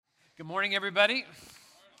Good morning, everybody.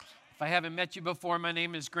 If I haven't met you before, my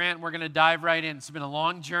name is Grant. We're going to dive right in. It's been a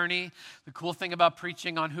long journey. The cool thing about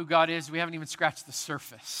preaching on who God is, we haven't even scratched the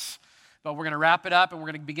surface. But we're going to wrap it up, and we're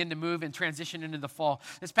going to begin to move and transition into the fall.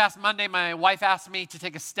 This past Monday, my wife asked me to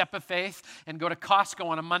take a step of faith and go to Costco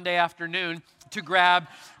on a Monday afternoon to grab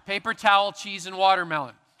paper towel, cheese, and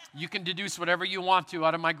watermelon. You can deduce whatever you want to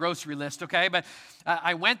out of my grocery list, okay? But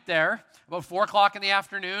I went there about 4 o'clock in the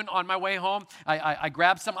afternoon. On my way home, I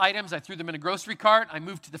grabbed some items. I threw them in a grocery cart. I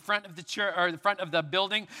moved to the front of the church, or the front of the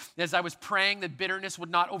building as I was praying that bitterness would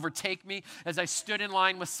not overtake me, as I stood in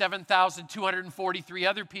line with 7,243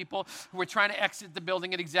 other people who were trying to exit the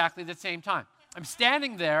building at exactly the same time. I'm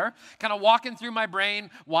standing there, kind of walking through my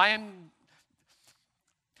brain why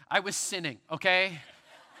I was sinning, okay?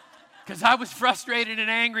 Because I was frustrated and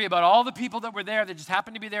angry about all the people that were there that just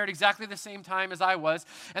happened to be there at exactly the same time as I was.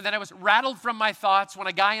 And then I was rattled from my thoughts when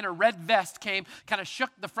a guy in a red vest came, kind of shook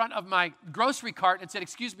the front of my grocery cart and said,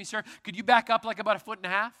 "Excuse me, sir, could you back up like about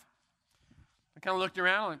 1.5 feet?" I kind of looked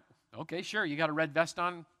around like, okay, sure, you got a red vest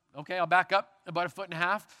on. Okay, I'll back up about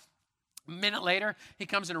 1.5 feet. A minute later, he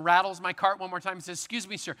comes and rattles my cart one more time and says, "Excuse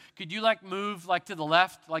me, sir, could you move to the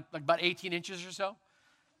left, like about 18 inches or so?"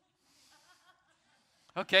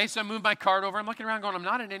 Okay, so I moved my cart over. I'm looking around going, I'm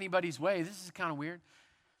not in anybody's way. This is kind of weird.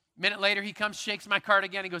 A minute later, he comes, shakes my cart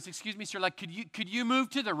again. He goes, "Excuse me, sir, could you move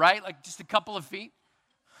to the right, just a couple of feet?"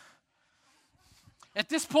 At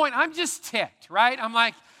this point, I'm just ticked, right? I'm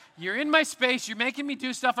like, you're in my space. You're making me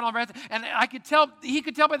do stuff and all that. And he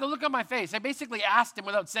could tell by the look on my face. I basically asked him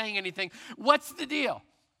without saying anything, "What's the deal?"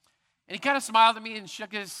 And he kind of smiled at me and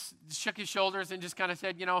shook his shoulders and just kind of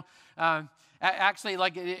said, actually,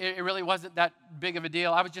 it really wasn't that big of a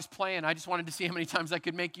deal. I was just playing. I just wanted to see how many times I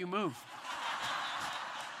could make you move.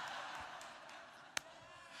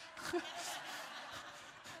 I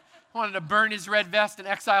wanted to burn his red vest and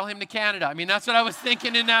exile him to Canada. I mean, that's what I was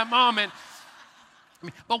thinking in that moment.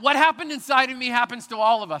 But what happened inside of me happens to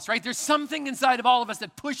all of us, right? There's something inside of all of us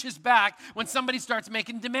that pushes back when somebody starts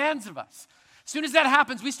making demands of us. As soon as that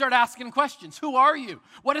happens, we start asking questions. Who are you?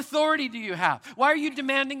 What authority do you have? Why are you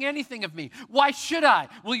demanding anything of me? Why should I?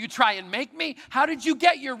 Will you try and make me? How did you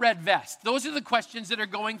get your red vest? Those are the questions that are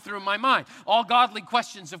going through my mind. All godly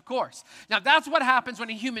questions, of course. Now, that's what happens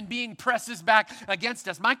when a human being presses back against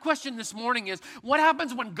us. My question this morning is, what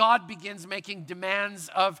happens when God begins making demands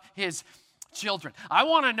of his children? I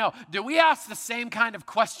want to know, do we ask the same kind of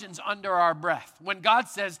questions under our breath when God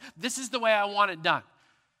says, "This is the way I want it done"?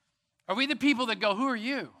 Are we the people that go, "Who are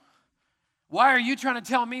you? Why are you trying to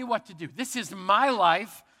tell me what to do? This is my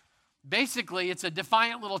life." Basically, it's a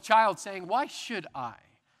defiant little child saying, "Why should I?"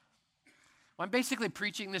 Well, I'm basically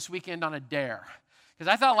preaching this weekend on a dare.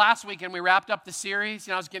 Because I thought last weekend we wrapped up the series,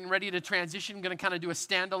 I was getting ready to transition, going to kind of do a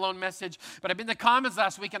standalone message. But I've been in the comments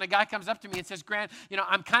last week, and a guy comes up to me and says, "Grant,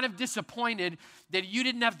 I'm kind of disappointed that you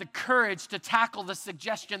didn't have the courage to tackle the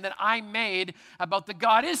suggestion that I made about the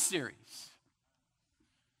God Is series."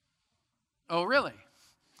 "Oh, really?"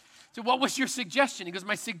 So what was your suggestion? He goes,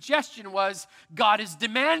 "My suggestion was God is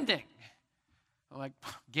demanding." I'm like,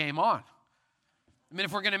 game on. I mean,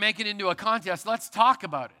 if we're going to make it into a contest, let's talk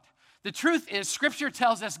about it. The truth is, Scripture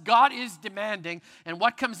tells us God is demanding, and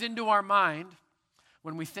what comes into our mind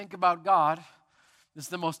when we think about God is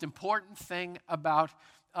the most important thing about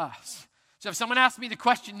us. So if someone asked me the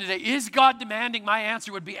question today, is God demanding? My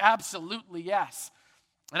answer would be absolutely yes.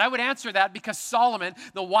 And I would answer that because Solomon,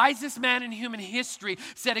 the wisest man in human history,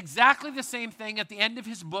 said exactly the same thing at the end of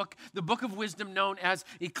his book, the book of wisdom known as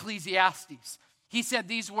Ecclesiastes. He said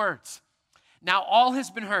these words, "Now all has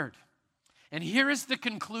been heard, and here is the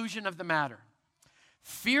conclusion of the matter.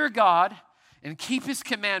 Fear God and keep his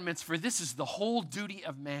commandments, for this is the whole duty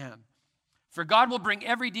of man. For God will bring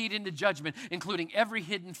every deed into judgment, including every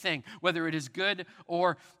hidden thing, whether it is good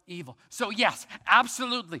or evil." So yes,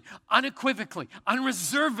 absolutely, unequivocally,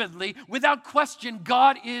 unreservedly, without question,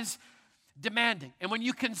 God is demanding. And when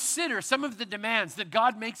you consider some of the demands that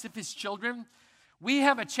God makes of his children, we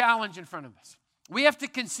have a challenge in front of us. We have to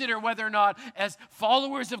consider whether or not, as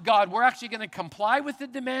followers of God, we're actually going to comply with the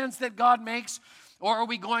demands that God makes, or are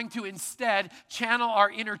we going to instead channel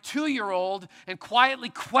our inner 2-year-old and quietly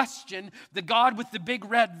question the God with the big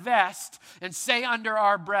red vest and say under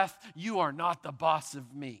our breath, "You are not the boss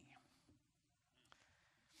of me"?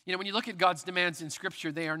 When you look at God's demands in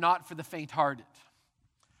Scripture, they are not for the faint-hearted.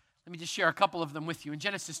 Let me just share a couple of them with you. In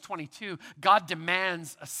Genesis 22, God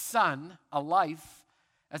demands a son, a life,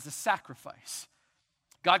 as a sacrifice.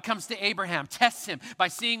 God comes to Abraham, tests him by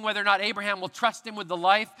seeing whether or not Abraham will trust him with the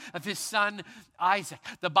life of his son, Isaac.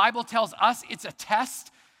 The Bible tells us it's a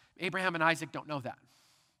test. Abraham and Isaac don't know that.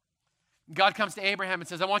 God comes to Abraham and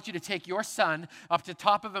says, I want you to take your son up to the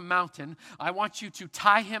top of a mountain. I want you to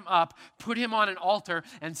tie him up, put him on an altar,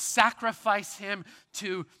 and sacrifice him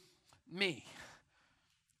to me.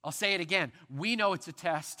 I'll say it again. We know it's a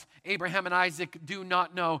test. Abraham and Isaac do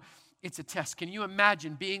not know it's a test. Can you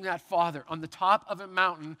imagine being that father on the top of a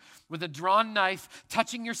mountain with a drawn knife,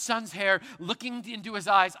 touching your son's hair, looking into his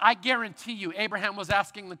eyes? I guarantee you, Abraham was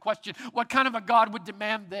asking the question, what kind of a God would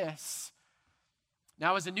demand this?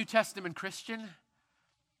 Now, as a New Testament Christian,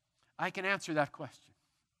 I can answer that question.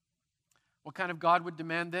 What kind of God would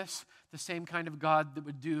demand this? The same kind of God that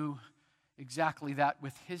would do exactly that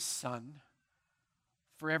with his son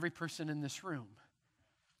for every person in this room.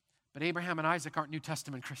 But Abraham and Isaac aren't New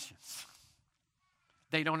Testament Christians.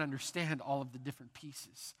 They don't understand all of the different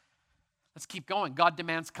pieces. Let's keep going. God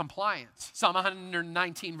demands compliance. Psalm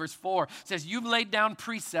 119 verse 4 says, you've laid down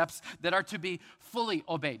precepts that are to be fully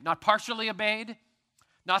obeyed, not partially obeyed,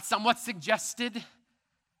 not somewhat suggested.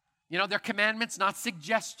 They're commandments, not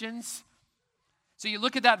suggestions. So you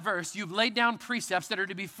look at that verse, you've laid down precepts that are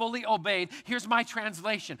to be fully obeyed. Here's my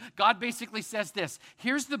translation. God basically says this,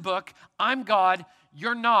 here's the book, I'm God,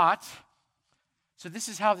 you're not. So this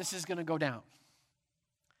is how this is going to go down.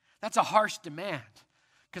 That's a harsh demand.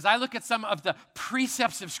 Because I look at some of the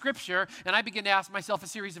precepts of Scripture and I begin to ask myself a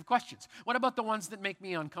series of questions. What about the ones that make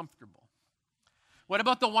me uncomfortable? What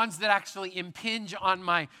about the ones that actually impinge on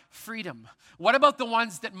my freedom? What about the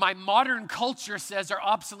ones that my modern culture says are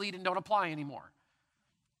obsolete and don't apply anymore?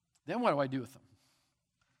 Then what do I do with them?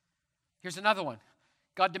 Here's another one.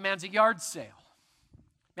 God demands a yard sale.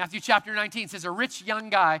 Matthew chapter 19 says a rich young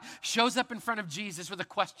guy shows up in front of Jesus with a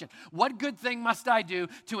question. What good thing must I do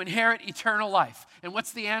to inherit eternal life? And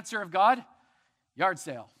what's the answer of God? Yard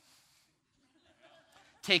sale.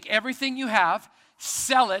 Take everything you have,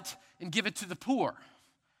 sell it, and give it to the poor.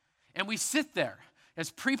 And we sit there as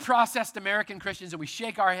pre-processed American Christians and we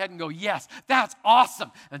shake our head and go, yes, that's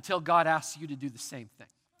awesome, until God asks you to do the same thing.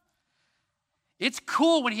 It's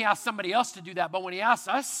cool when he asks somebody else to do that, but when he asks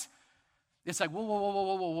us, it's like,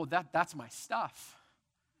 whoa, that's my stuff.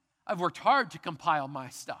 I've worked hard to compile my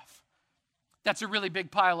stuff. That's a really big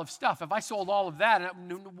pile of stuff. If I sold all of that,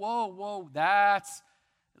 whoa, that's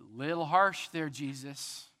a little harsh there,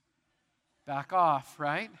 Jesus. Back off,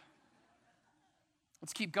 right?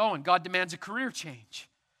 Let's keep going. God demands a career change.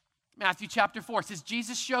 Matthew chapter 4 says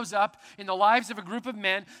Jesus shows up in the lives of a group of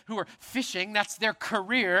men who are fishing. That's their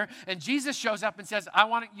career. And Jesus shows up and says, I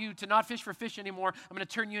want you to not fish for fish anymore. I'm going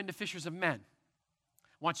to turn you into fishers of men.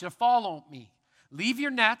 I want you to follow me. Leave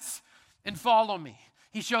your nets and follow me.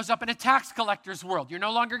 He shows up in a tax collector's world. You're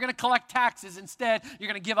no longer going to collect taxes. Instead, you're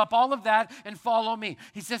going to give up all of that and follow me.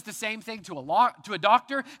 He says the same thing to a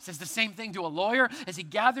doctor, says the same thing to a lawyer as he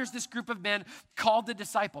gathers this group of men called the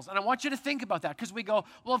disciples. And I want you to think about that because we go,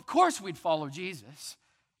 well, of course we'd follow Jesus.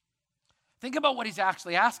 Think about what he's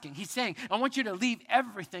actually asking. He's saying, I want you to leave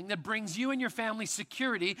everything that brings you and your family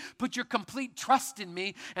security, put your complete trust in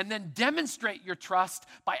me, and then demonstrate your trust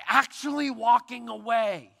by actually walking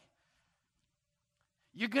away.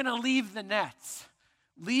 You're going to leave the nets,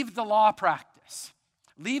 leave the law practice,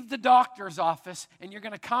 leave the doctor's office, and you're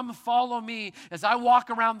going to come follow me as I walk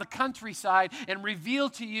around the countryside and reveal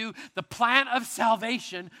to you the plan of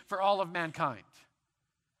salvation for all of mankind.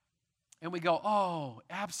 And we go, oh,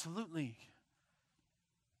 absolutely.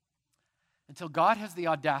 Until God has the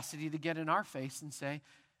audacity to get in our face and say,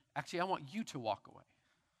 actually, I want you to walk away.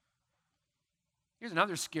 Here's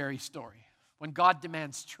another scary story when God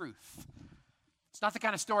demands truth. It's not the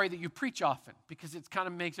kind of story that you preach often because it kind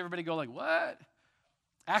of makes everybody go like, what?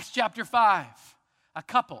 Acts chapter 5, a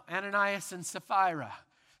couple, Ananias and Sapphira,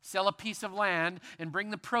 sell a piece of land and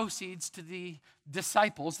bring the proceeds to the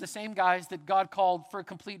disciples, the same guys that God called for a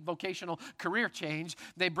complete vocational career change.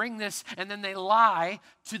 They bring this and then they lie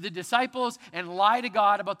to the disciples and lie to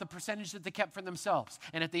God about the percentage that they kept for themselves.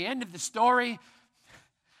 And at the end of the story,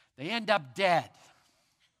 they end up dead.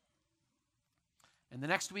 And the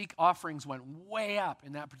next week, offerings went way up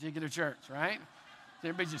in that particular church, right?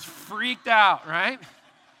 Everybody just freaked out, right?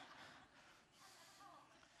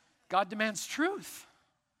 God demands truth.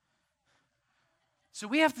 So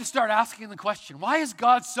we have to start asking the question, why is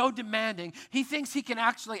God so demanding? He thinks he can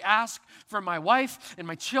actually ask for my wife and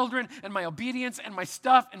my children and my obedience and my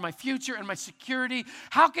stuff and my future and my security.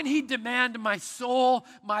 How can he demand my soul,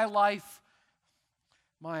 my life,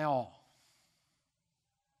 my all?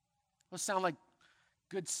 Those sound like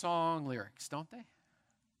good song lyrics, don't they?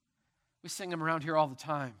 We sing them around here all the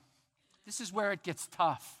time. This is where it gets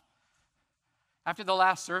tough. After the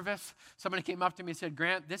last service, somebody came up to me and said,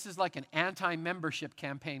 Grant, this is like an anti-membership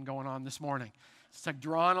campaign going on this morning. It's like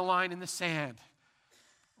drawing a line in the sand.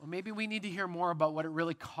 Well, maybe we need to hear more about what it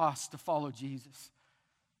really costs to follow Jesus.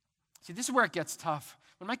 See, this is where it gets tough.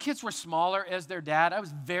 When my kids were smaller as their dad, I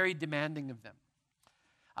was very demanding of them.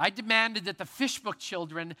 I demanded that the Fishbook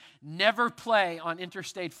children never play on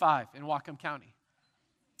Interstate 5 in Whatcom County.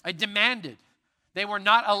 I demanded they were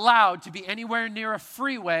not allowed to be anywhere near a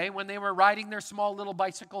freeway when they were riding their small little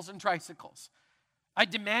bicycles and tricycles. I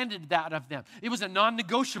demanded that of them. It was a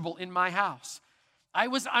non-negotiable in my house. I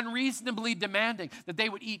was unreasonably demanding that they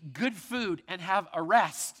would eat good food and have a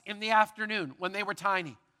rest in the afternoon when they were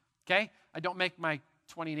tiny. Okay? I don't make my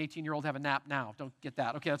 20 and 18-year-old have a nap now. Don't get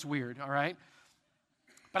that. Okay, that's weird, all right?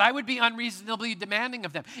 But I would be unreasonably demanding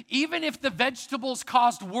of them. Even if the vegetables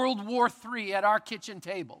caused World War III at our kitchen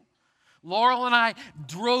table, Laurel and I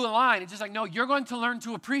drew the line. It's just like, no, you're going to learn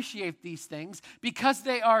to appreciate these things because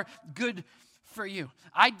they are good for you.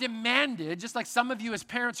 I demanded, just like some of you as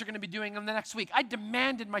parents are going to be doing in the next week, I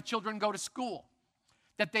demanded my children go to school,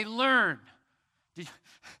 that they learn.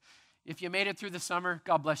 If you made it through the summer,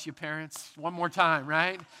 God bless you, parents. One more time,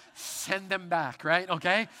 right? Send them back, right?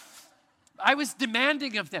 Okay? I was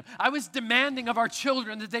demanding of them. I was demanding of our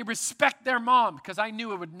children that they respect their mom because I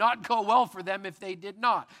knew it would not go well for them if they did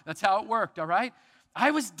not. That's how it worked, all right? I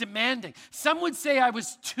was demanding. Some would say I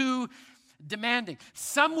was too demanding.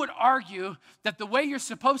 Some would argue that the way you're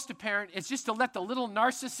supposed to parent is just to let the little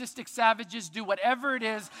narcissistic savages do whatever it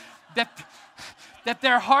is that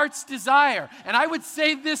their hearts desire. And I would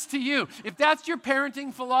say this to you. If that's your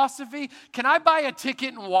parenting philosophy, can I buy a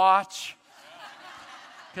ticket and watch?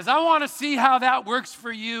 Because I want to see how that works for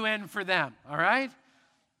you and for them, all right?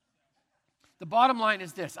 The bottom line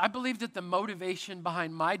is this. I believe that the motivation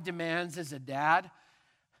behind my demands as a dad,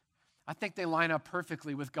 I think they line up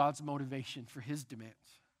perfectly with God's motivation for his demands.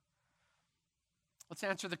 Let's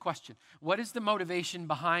answer the question. What is the motivation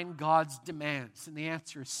behind God's demands? And the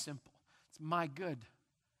answer is simple. It's my good.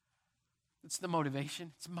 It's the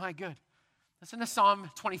motivation. It's my good. Listen to Psalm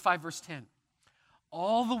 25, verse 10.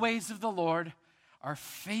 All the ways of the Lord are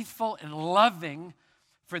faithful and loving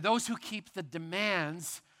for those who keep the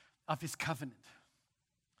demands of his covenant.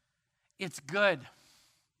 It's good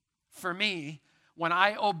for me when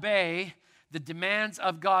I obey the demands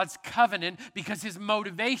of God's covenant because his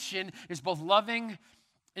motivation is both loving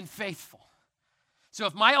and faithful. So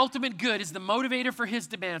if my ultimate good is the motivator for his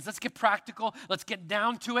demands, let's get practical. Let's get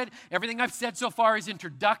down to it. Everything I've said so far is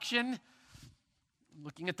introduction.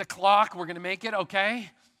 Looking at the clock, we're going to make it,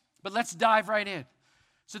 okay? But let's dive right in.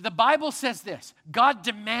 So the Bible says this. God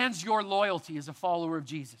demands your loyalty as a follower of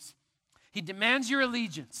Jesus. He demands your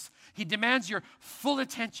allegiance. He demands your full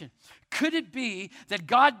attention. Could it be that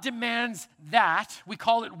God demands that? We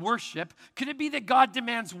call it worship. Could it be that God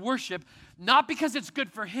demands worship not because it's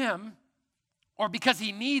good for him or because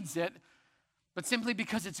he needs it, but simply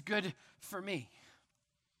because it's good for me?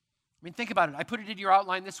 I mean, think about it. I put it in your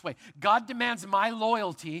outline this way. God demands my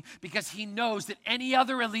loyalty because he knows that any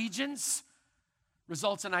other allegiance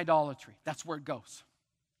results in idolatry. That's where it goes.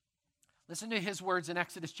 Listen to his words in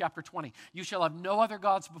Exodus chapter 20. You shall have no other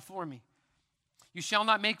gods before me. You shall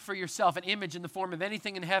not make for yourself an image in the form of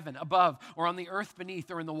anything in heaven above or on the earth beneath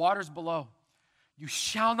or in the waters below. You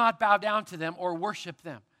shall not bow down to them or worship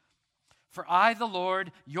them. For I, the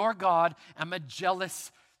Lord, your God, am a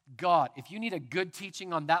jealous God. If you need a good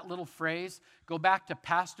teaching on that little phrase, go back to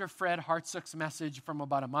Pastor Fred Hartsook's message from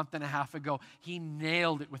about a month and a half ago. He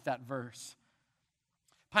nailed it with that verse.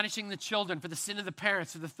 Punishing the children for the sin of the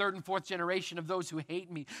parents to the third and fourth generation of those who hate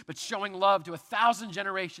me, but showing love to 1,000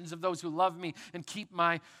 generations of those who love me and keep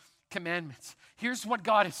my commandments. Here's what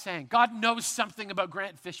God is saying. God knows something about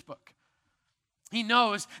Grant Fishbook. He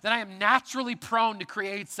knows that I am naturally prone to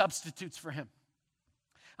create substitutes for him.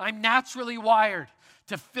 I'm naturally wired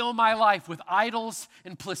to fill my life with idols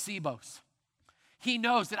and placebos. He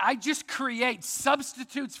knows that I just create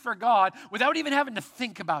substitutes for God without even having to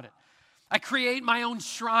think about it. I create my own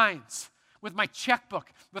shrines with my checkbook,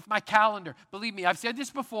 with my calendar. Believe me, I've said this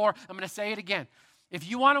before. I'm going to say it again. If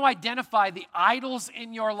you want to identify the idols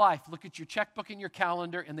in your life, look at your checkbook and your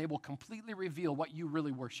calendar, and they will completely reveal what you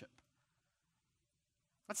really worship.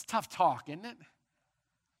 That's tough talk, isn't it?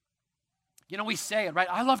 You know, we say it, right?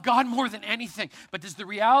 I love God more than anything. But does the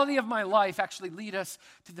reality of my life actually lead us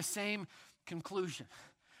to the same conclusion?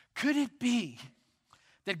 Could it be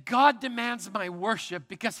that God demands my worship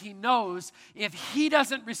because he knows if he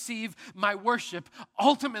doesn't receive my worship,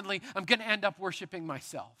 ultimately I'm going to end up worshiping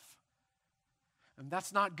myself? And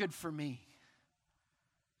that's not good for me.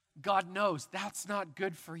 God knows that's not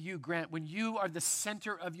good for you, Grant. When you are the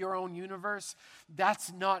center of your own universe,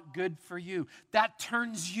 that's not good for you. That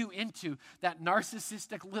turns you into that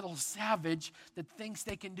narcissistic little savage that thinks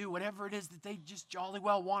they can do whatever it is that they just jolly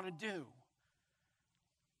well want to do.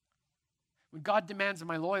 When God demands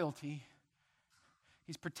my loyalty,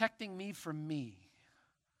 He's protecting me from me.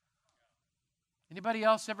 Anybody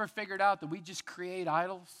else ever figured out that we just create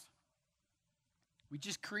idols? We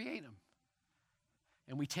just create them.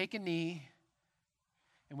 And we take a knee,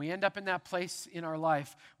 and we end up in that place in our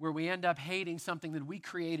life where we end up hating something that we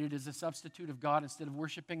created as a substitute of God instead of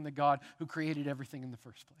worshiping the God who created everything in the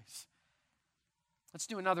first place. Let's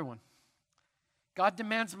do another one. God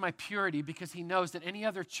demands my purity because He knows that any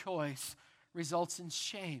other choice results in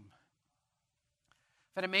shame.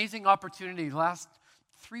 I've had an amazing opportunity the last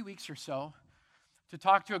 3 weeks or so to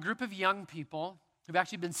talk to a group of young people who've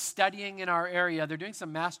actually been studying in our area. They're doing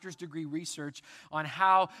some master's degree research on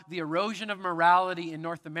how the erosion of morality in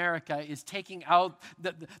North America is taking out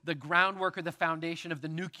the groundwork or the foundation of the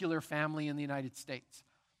nuclear family in the United States.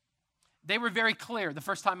 They were very clear the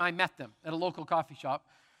first time I met them at a local coffee shop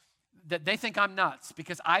that they think I'm nuts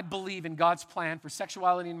because I believe in God's plan for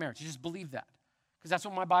sexuality and marriage. I just believe that because that's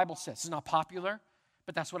what my Bible says. It's not popular,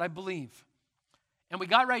 but that's what I believe. And we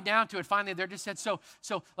got right down to it finally. They just said, so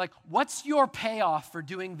like, what's your payoff for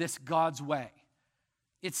doing this God's way?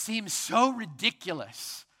 It seems so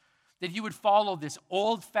ridiculous that you would follow this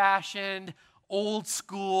old-fashioned, old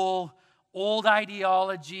school, old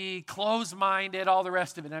ideology, closed-minded, all the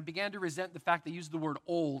rest of it. And I began to resent the fact they used the word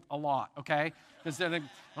old a lot, okay? Because they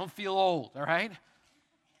don't feel old, all right?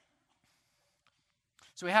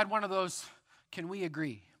 So we had one of those can we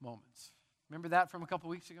agree moments. Remember that from a couple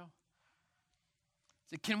weeks ago?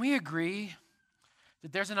 So can we agree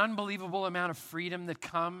that there's an unbelievable amount of freedom that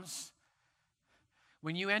comes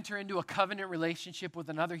when you enter into a covenant relationship with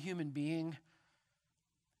another human being,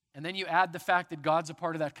 and then you add the fact that God's a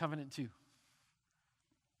part of that covenant too?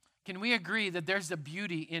 Can we agree that there's a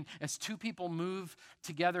beauty in as two people move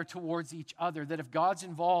together towards each other, that if God's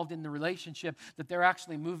involved in the relationship, that they're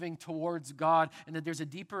actually moving towards God, and that there's a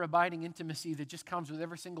deeper abiding intimacy that just comes with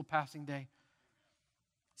every single passing day?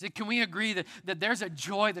 Can we agree that there's a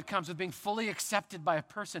joy that comes with being fully accepted by a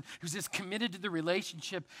person who's as committed to the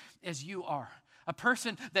relationship as you are? A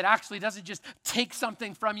person that actually doesn't just take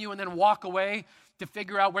something from you and then walk away to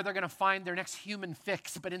figure out where they're going to find their next human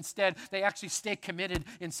fix, but instead they actually stay committed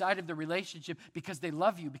inside of the relationship because they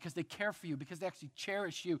love you, because they care for you, because they actually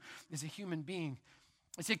cherish you as a human being.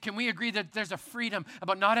 I said, can we agree that there's a freedom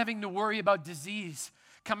about not having to worry about disease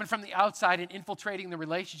coming from the outside and infiltrating the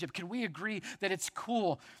relationship? Can we agree that it's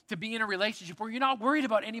cool to be in a relationship where you're not worried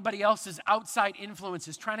about anybody else's outside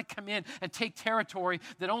influences trying to come in and take territory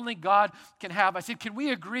that only God can have? I said, can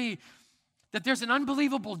we agree that there's an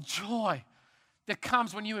unbelievable joy that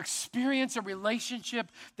comes when you experience a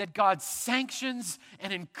relationship that God sanctions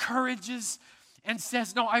and encourages and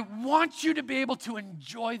says, no, I want you to be able to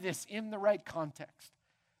enjoy this in the right context?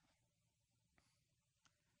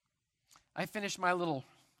 I finished my little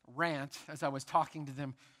rant as I was talking to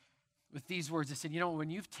them with these words. I said, when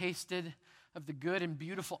you've tasted of the good and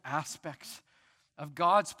beautiful aspects of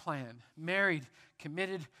God's plan, married,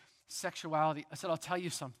 committed sexuality, I said, I'll tell you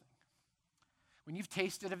something. When you've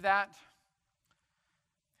tasted of that,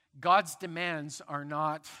 God's demands are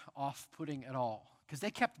not off-putting at all. Because they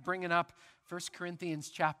kept bringing up 1 Corinthians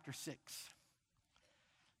chapter 6.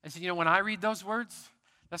 I said, when I read those words,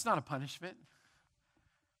 that's not a punishment.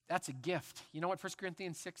 That's a gift. You know what 1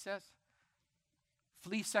 Corinthians 6 says?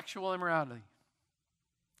 Flee sexual immorality.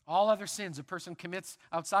 All other sins a person commits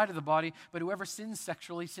outside of the body, but whoever sins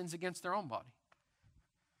sexually sins against their own body.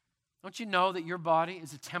 Don't you know that your body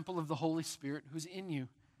is a temple of the Holy Spirit who's in you,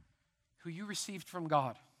 who you received from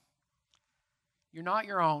God? You're not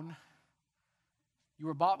your own. You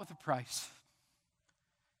were bought with a price.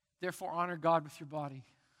 Therefore, honor God with your body.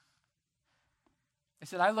 I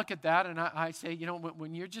said, I look at that and I say,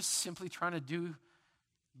 when you're just simply trying to do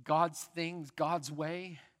God's things, God's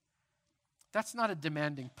way, that's not a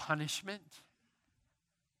demanding punishment.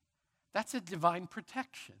 That's a divine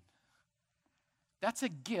protection. That's a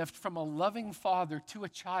gift from a loving father to a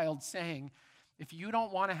child saying, if you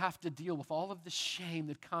don't want to have to deal with all of the shame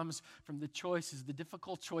that comes from the choices, the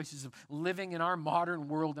difficult choices of living in our modern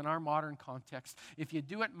world, in our modern context, if you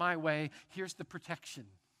do it my way, here's the protection.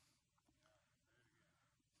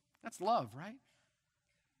 That's love, right?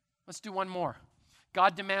 Let's do one more.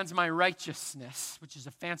 God demands my righteousness, which is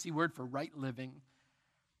a fancy word for right living,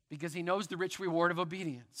 because He knows the rich reward of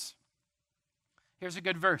obedience. Here's a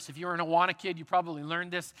good verse. If you were an Awana kid, you probably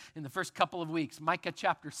learned this in the first couple of weeks. Micah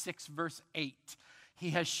chapter 6, verse 8. He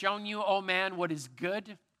has shown you, O man, what is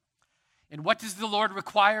good. And what does the Lord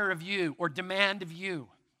require of you or demand of you?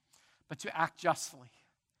 But to act justly,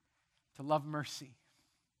 to love mercy,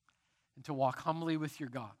 and to walk humbly with your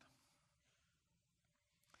God.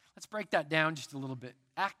 Let's break that down just a little bit.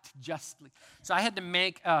 Act justly. So I had to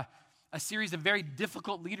make a series of very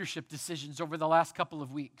difficult leadership decisions over the last couple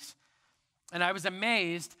of weeks. And I was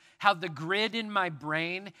amazed how the grid in my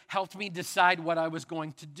brain helped me decide what I was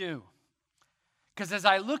going to do. Because as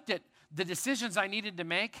I looked at the decisions I needed to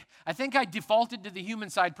make, I think I defaulted to the human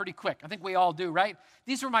side pretty quick. I think we all do, right?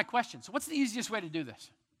 These were my questions. What's the easiest way to do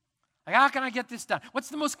this? Like, how can I get this done? What's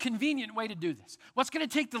the most convenient way to do this? What's going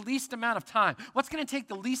to take the least amount of time? What's going to take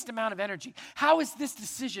the least amount of energy? How is this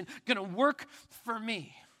decision going to work for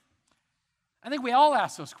me? I think we all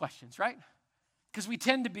ask those questions, right? Because we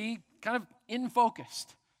tend to be kind of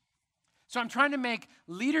in-focused. So I'm trying to make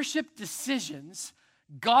leadership decisions,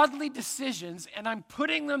 godly decisions, and I'm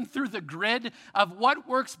putting them through the grid of what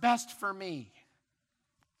works best for me.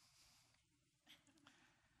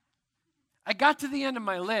 I got to the end of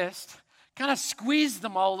my list, kind of squeezed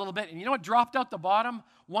them all a little bit, and you know what dropped out the bottom?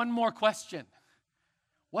 One more question.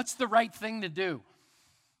 What's the right thing to do?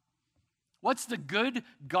 What's the good,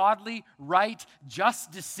 godly, right,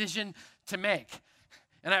 just decision to make?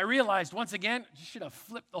 And I realized once again, you should have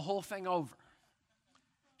flipped the whole thing over.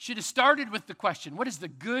 Should have started with the question, what is the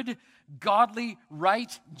good, godly,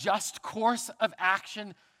 right, just course of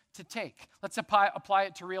action to take? Let's apply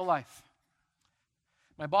it to real life.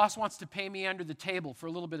 My boss wants to pay me under the table for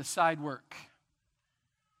a little bit of side work.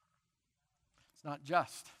 It's not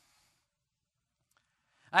just.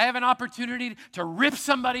 I have an opportunity to rip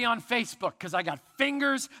somebody on Facebook because I got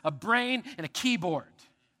fingers, a brain, and a keyboard.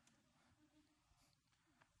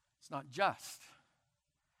 It's not just.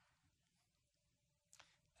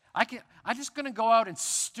 I'm just going to go out and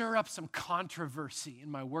stir up some controversy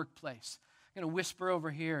in my workplace. I'm going to whisper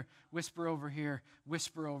over here, whisper over here,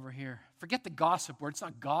 whisper over here. Forget the gossip word. It's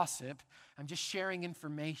not gossip. I'm just sharing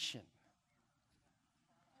information.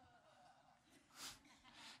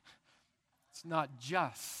 It's not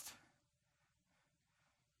just.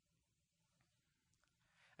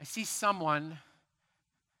 I see someone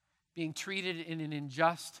being treated in an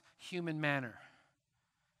unjust human manner,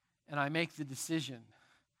 and I make the decision,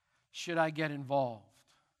 should I get involved?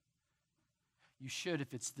 You should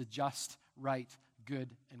if it's the just, right, good,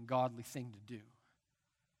 and godly thing to do.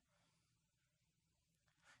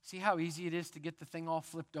 See how easy it is to get the thing all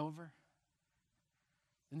flipped over?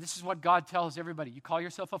 And this is what God tells everybody. You call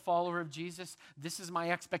yourself a follower of Jesus, this is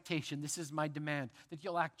my expectation, this is my demand, that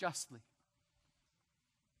you'll act justly.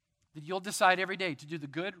 That you'll decide every day to do the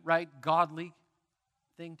good, right, godly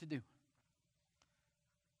thing to do.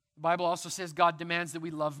 The Bible also says God demands that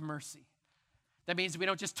we love mercy. That means we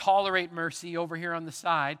don't just tolerate mercy over here on the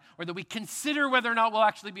side, or that we consider whether or not we'll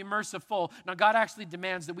actually be merciful. No, God actually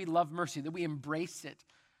demands that we love mercy, that we embrace it,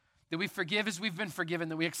 that we forgive as we've been forgiven,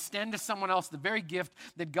 that we extend to someone else the very gift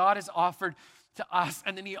that God has offered to us.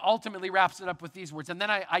 And then he ultimately wraps it up with these words. And then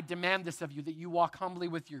I demand this of you, that you walk humbly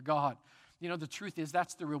with your God. You know, the truth is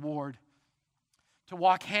that's the reward. To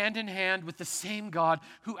walk hand in hand with the same God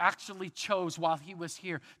who actually chose while he was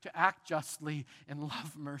here to act justly and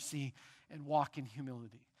love mercy and walk in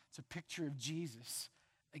humility. It's a picture of Jesus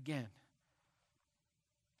again.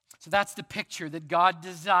 So that's the picture that God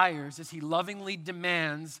desires as he lovingly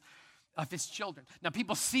demands of his children. Now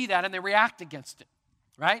people see that and they react against it,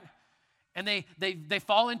 right? And they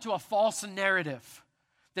fall into a false narrative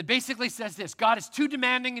that basically says this: God is too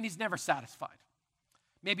demanding and he's never satisfied.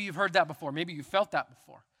 Maybe you've heard that before. Maybe you've felt that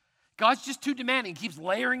before. God's just too demanding. He keeps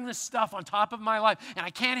layering this stuff on top of my life, and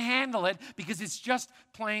I can't handle it because it's just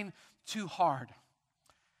plain too hard.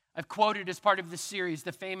 I've quoted as part of this series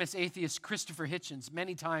the famous atheist Christopher Hitchens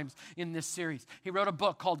many times in this series. He wrote a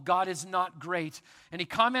book called God is Not Great, and he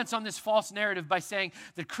comments on this false narrative by saying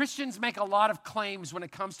that Christians make a lot of claims when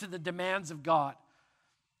it comes to the demands of God.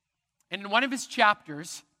 And in one of his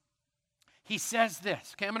chapters, he says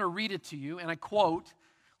this. Okay, I'm going to read it to you, and I quote,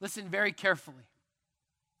 listen very carefully.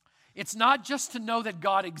 It's not just to know that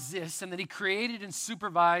God exists and that he created and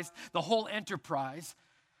supervised the whole enterprise,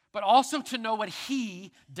 but also to know what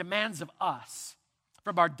he demands of us,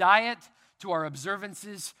 from our diet to our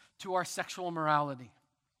observances to our sexual morality.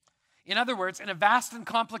 In other words, in a vast and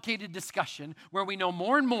complicated discussion where we know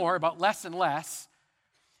more and more about less and less,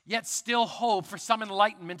 yet still hope for some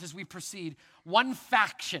enlightenment as we proceed, one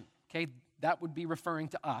faction, okay, that would be referring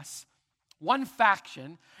to us, one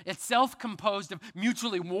faction, itself composed of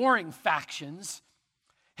mutually warring factions,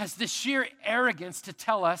 has the sheer arrogance to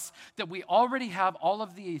tell us that we already have all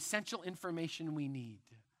of the essential information we need.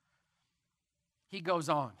 He goes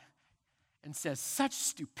on and says, such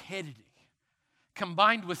stupidity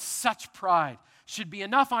combined with such pride should be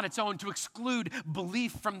enough on its own to exclude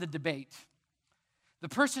belief from the debate. The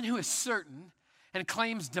person who is certain and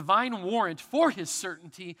claims divine warrant for his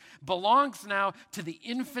certainty belongs now to the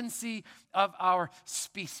infancy of our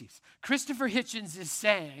species. Christopher Hitchens is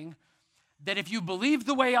saying that if you believe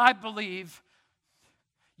the way I believe,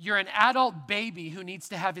 you're an adult baby who needs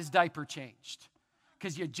to have his diaper changed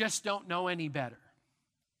because you just don't know any better.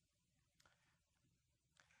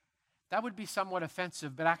 That would be somewhat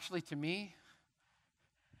offensive, but actually to me,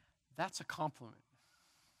 that's a compliment.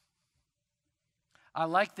 I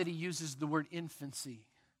like that he uses the word infancy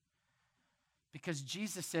because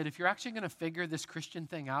Jesus said, if you're actually going to figure this Christian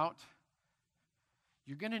thing out,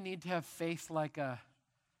 you're going to need to have faith like a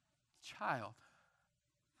child.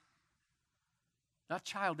 Not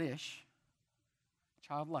childish,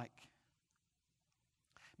 childlike.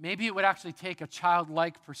 Maybe it would actually take a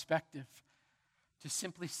childlike perspective to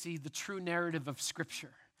simply see the true narrative of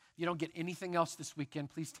Scripture. If you don't get anything else this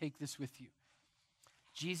weekend, please take this with you.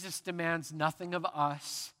 Jesus demands nothing of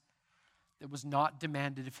us that was not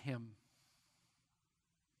demanded of him.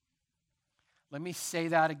 Let me say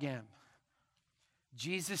that again.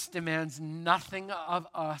 Jesus demands nothing of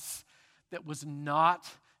us that was not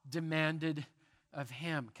demanded of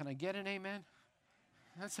him. Can I get an amen?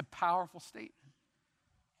 That's a powerful statement.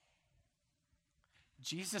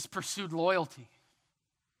 Jesus pursued loyalty.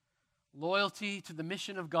 Loyalty to the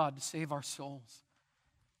mission of God to save our souls.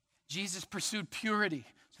 Jesus pursued purity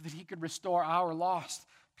so that he could restore our lost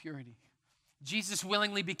purity. Jesus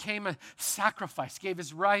willingly became a sacrifice, gave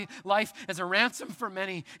his life as a ransom for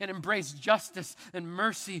many, and embraced justice and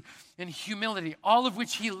mercy and humility, all of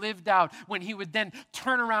which he lived out when he would then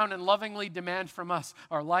turn around and lovingly demand from us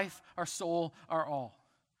our life, our soul, our all.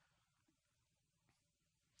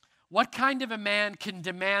 What kind of a man can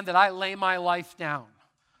demand that I lay my life down?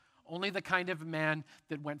 Only the kind of man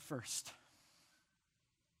that went first.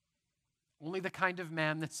 Only the kind of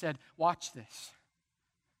man that said, watch this.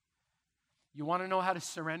 You want to know how to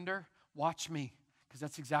surrender? Watch me, because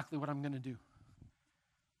that's exactly what I'm going to do.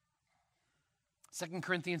 2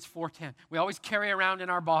 Corinthians 4:10. We always carry around in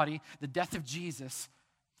our body the death of Jesus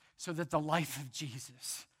so that the life of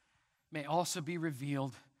Jesus may also be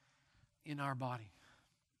revealed in our body.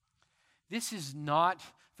 This is not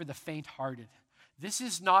for the faint-hearted. This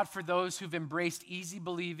is not for those who've embraced easy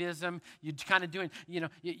believism. You're kind of doing,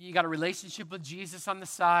 you got a relationship with Jesus on the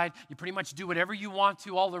side. You pretty much do whatever you want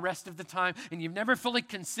to all the rest of the time, and you've never fully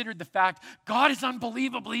considered the fact God is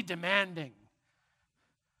unbelievably demanding.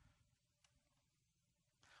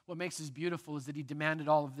 What makes this beautiful is that he demanded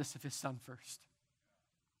all of this of his son first.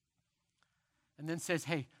 And then says,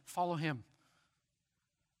 hey, follow him.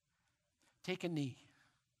 Take a knee.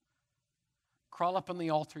 Crawl up on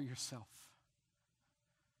the altar yourself.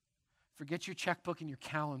 Forget your checkbook and your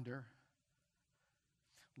calendar.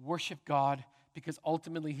 Worship God because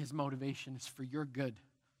ultimately his motivation is for your good.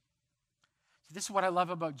 See, this is what I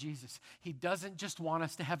love about Jesus. He doesn't just want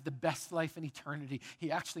us to have the best life in eternity.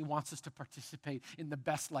 He actually wants us to participate in the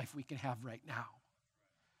best life we can have right now.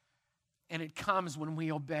 And it comes when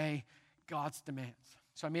we obey God's demands.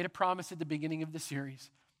 So I made a promise at the beginning of the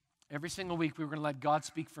series. Every single week we were going to let God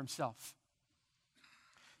speak for himself.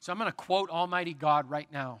 So I'm going to quote Almighty God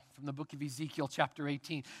right now from the book of Ezekiel chapter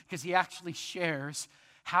 18 because he actually shares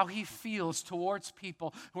how he feels towards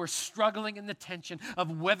people who are struggling in the tension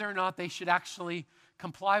of whether or not they should actually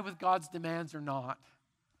comply with God's demands or not.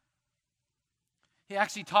 He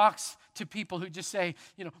actually talks to people who just say,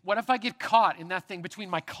 what if I get caught in that thing between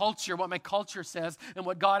my culture, what my culture says, and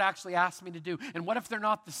what God actually asked me to do? And what if they're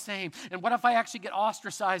not the same? And what if I actually get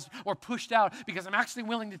ostracized or pushed out because I'm actually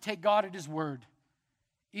willing to take God at his word?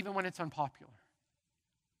 Even when it's unpopular.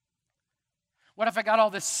 What if I got all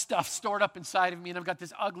this stuff stored up inside of me and I've got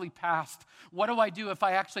this ugly past? What do I do if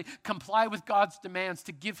I actually comply with God's demands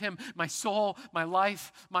to give him my soul, my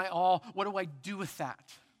life, my all? What do I do with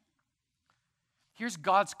that? Here's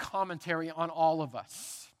God's commentary on all of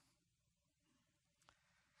us.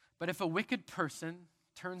 But if a wicked person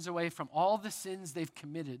turns away from all the sins they've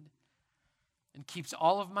committed and keeps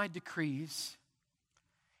all of my decrees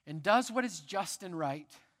and does what is just and right,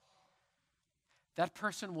 that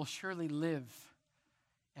person will surely live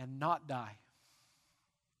and not die.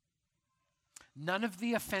 None of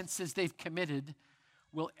the offenses they've committed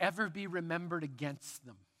will ever be remembered against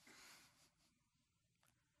them.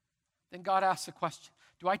 Then God asks the question,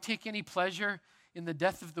 do I take any pleasure in the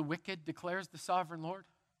death of the wicked, declares the sovereign Lord?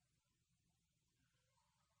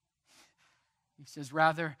 He says,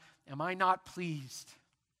 rather, am I not pleased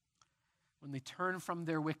when they turn from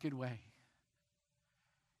their wicked way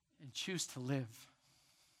and choose to live.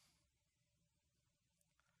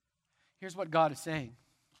 Here's what God is saying.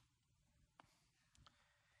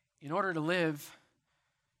 In order to live,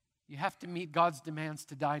 you have to meet God's demands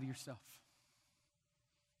to die to yourself.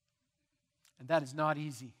 And that is not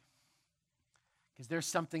easy. Because there's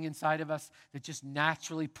something inside of us that just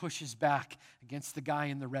naturally pushes back against the guy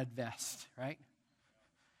in the red vest, right?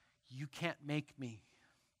 You can't make me.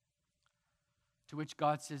 To which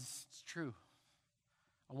God says, it's true.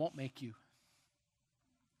 I won't make you.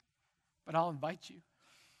 But I'll invite you.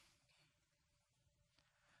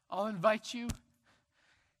 I'll invite you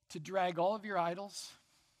to drag all of your idols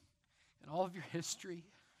and all of your history,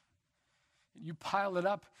 and you pile it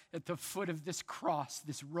up at the foot of this cross,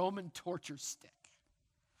 this Roman torture stick.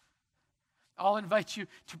 I'll invite you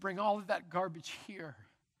to bring all of that garbage here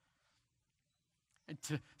and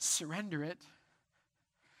to surrender it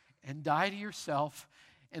and die to yourself.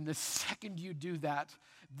 And the second you do that,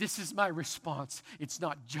 this is my response. It's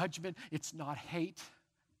not judgment. It's not hate.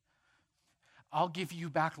 I'll give you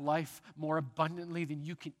back life more abundantly than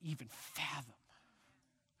you can even fathom.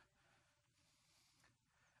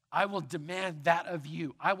 I will demand that of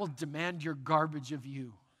you. I will demand your garbage of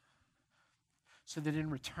you, so that in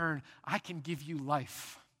return, I can give you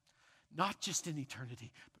life, not just in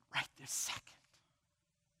eternity, but right this second.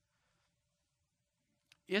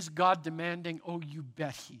 Is God demanding? Oh, you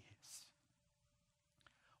bet He is.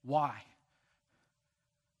 Why?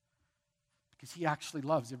 Because He actually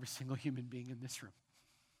loves every single human being in this room.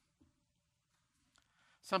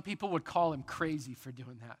 Some people would call Him crazy for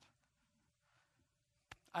doing that.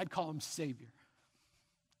 I'd call Him Savior.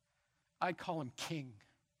 I'd call Him King.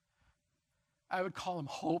 I would call Him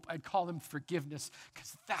hope. I'd call Him forgiveness,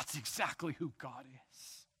 because that's exactly who God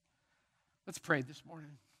is. Let's pray this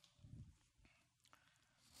morning.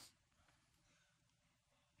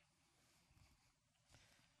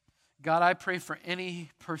 God, I pray for any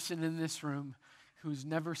person in this room who's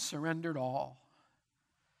never surrendered all.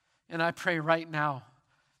 And I pray right now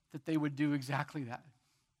that they would do exactly that.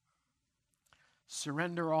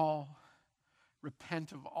 Surrender all,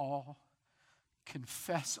 repent of all,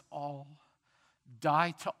 confess all,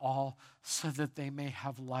 die to all, so that they may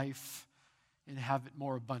have life and have it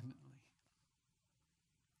more abundantly.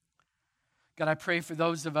 God, I pray for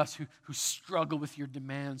those of us who struggle with your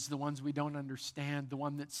demands, the ones we don't understand, the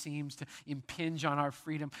one that seems to impinge on our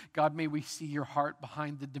freedom. God, may we see your heart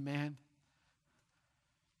behind the demand.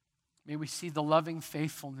 May we see the loving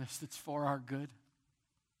faithfulness that's for our good.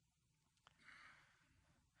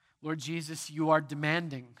 Lord Jesus, you are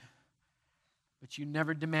demanding, but you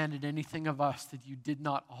never demanded anything of us that you did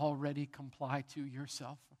not already comply to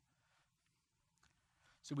yourself.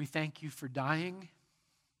 So we thank you for dying.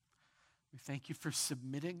 We thank you for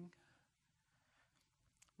submitting.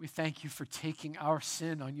 We thank you for taking our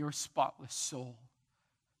sin on your spotless soul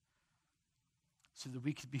so that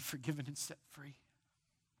we could be forgiven and set free.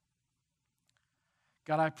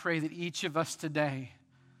 God, I pray that each of us today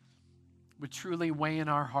would truly weigh in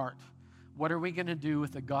our heart, what are we going to do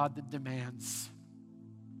with a God that demands?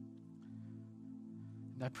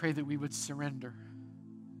 And I pray that we would surrender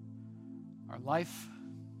our life,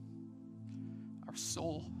 our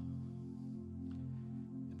soul,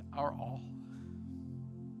 and our all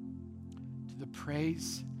to the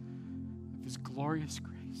praise of His glorious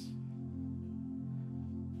grace.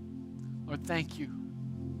 Lord, thank you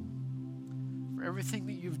for everything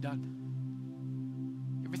that you've done.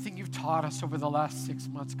 Everything you've taught us over the last 6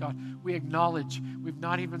 months, God. We acknowledge we've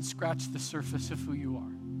not even scratched the surface of who you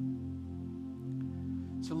are.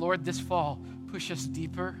 So, Lord, this fall, push us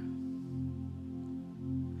deeper.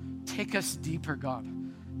 Take us deeper, God.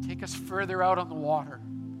 Take us further out on the water,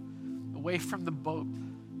 away from the boat,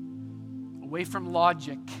 away from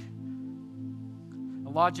logic. A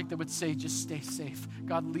logic that would say, just stay safe.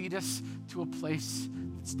 God, lead us to a place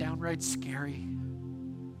that's downright scary,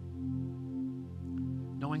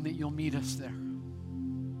 knowing that you'll meet us there.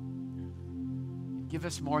 Give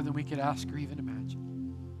us more than we could ask or even imagine.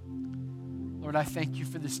 Lord, I thank you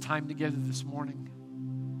for this time together this morning.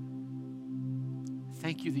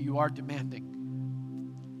 Thank you that you are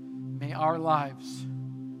demanding. May our lives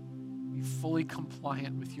be fully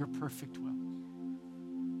compliant with your perfect will.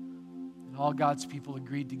 And all God's people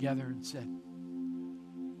agreed together and said,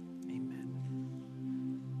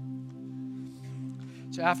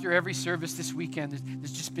 so after every service this weekend,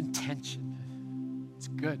 there's just been tension. It's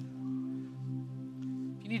good.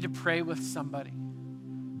 If you need to pray with somebody,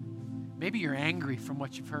 maybe you're angry from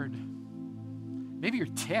what you've heard. Maybe you're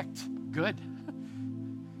ticked. Good.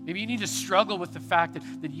 Maybe you need to struggle with the fact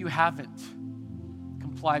that you haven't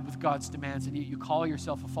complied with God's demands and yet you call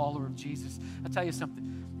yourself a follower of Jesus. I'll tell you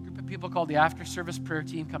something. A group people called the after service prayer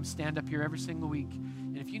team come stand up here every single week.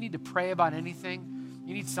 And if you need to pray about anything,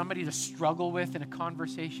 you need somebody to struggle with in a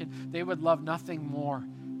conversation, they would love nothing more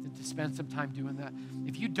than to spend some time doing that.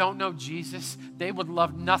 If you don't know Jesus, they would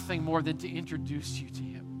love nothing more than to introduce you to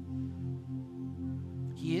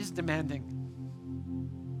him. He is demanding.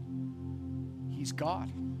 He's God.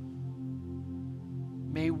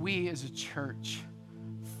 May we as a church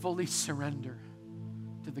fully surrender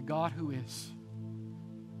to the God who is,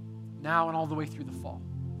 now and all the way through the fall.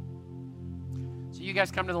 So you guys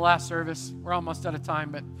come to the last service. We're almost out of time,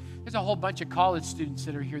 but there's a whole bunch of college students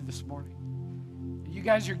that are here this morning. You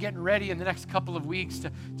guys are getting ready in the next couple of weeks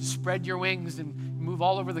to spread your wings and move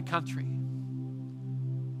all over the country.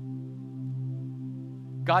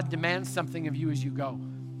 God demands something of you as you go.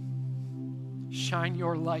 Shine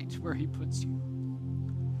your light where he puts you.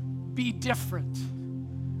 Be different.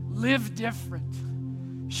 Live different.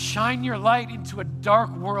 Shine your light into a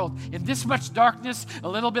dark world. In this much darkness, a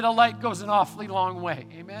little bit of light goes an awfully long way.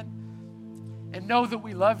 Amen? And know that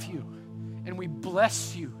we love you and we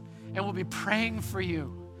bless you and we'll be praying for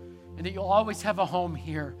you and that you'll always have a home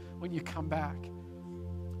here when you come back.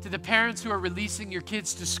 To the parents who are releasing your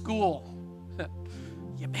kids to school,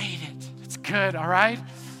 you made it. It's good, all right?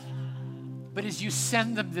 But as you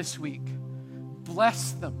send them this week,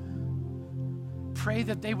 bless them. Pray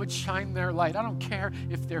that they would shine their light. I don't care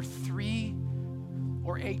if they're 3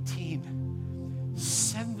 or 18.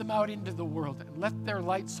 Send them out into the world and let their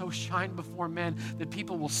light so shine before men that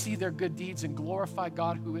people will see their good deeds and glorify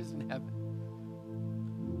God who is in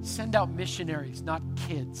heaven. Send out missionaries, not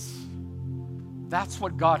kids. That's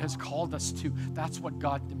what God has called us to. That's what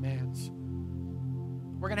God demands.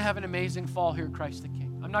 We're going to have an amazing fall here at Christ the King.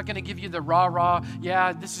 I'm not going to give you the rah-rah,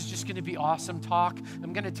 yeah, this is just going to be awesome talk.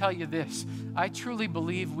 I'm going to tell you this. I truly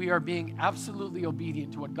believe we are being absolutely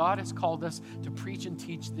obedient to what God has called us to preach and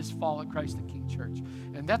teach this fall at Christ the King Church.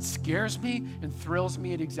 And that scares me and thrills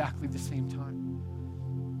me at exactly the same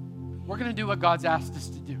time. We're going to do what God's asked us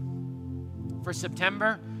to do. For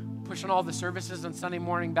September, pushing all the services on Sunday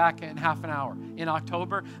morning back in half an hour. In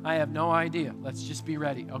October, I have no idea. Let's just be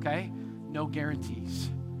ready, okay? No guarantees.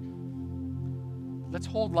 Let's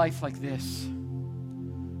hold life like this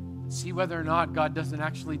and see whether or not God doesn't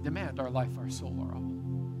actually demand our life, our soul, our all.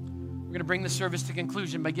 We're going to bring the service to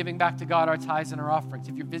conclusion by giving back to God our tithes and our offerings.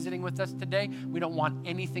 If you're visiting with us today, we don't want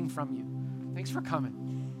anything from you. Thanks for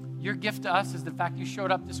coming. Your gift to us is the fact you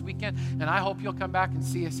showed up this weekend, and I hope you'll come back and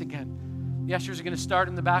see us again. The ushers are going to start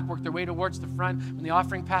in the back, work their way towards the front. When the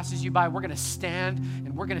offering passes you by, we're going to stand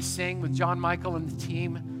and we're going to sing with John Michael and the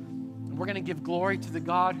team. And we're going to give glory to the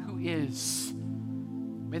God who is.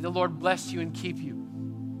 May the Lord bless you and keep you.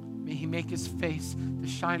 May he make his face to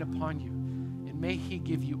shine upon you. And may he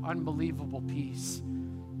give you unbelievable peace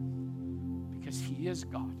because he is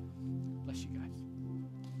God. Bless you guys.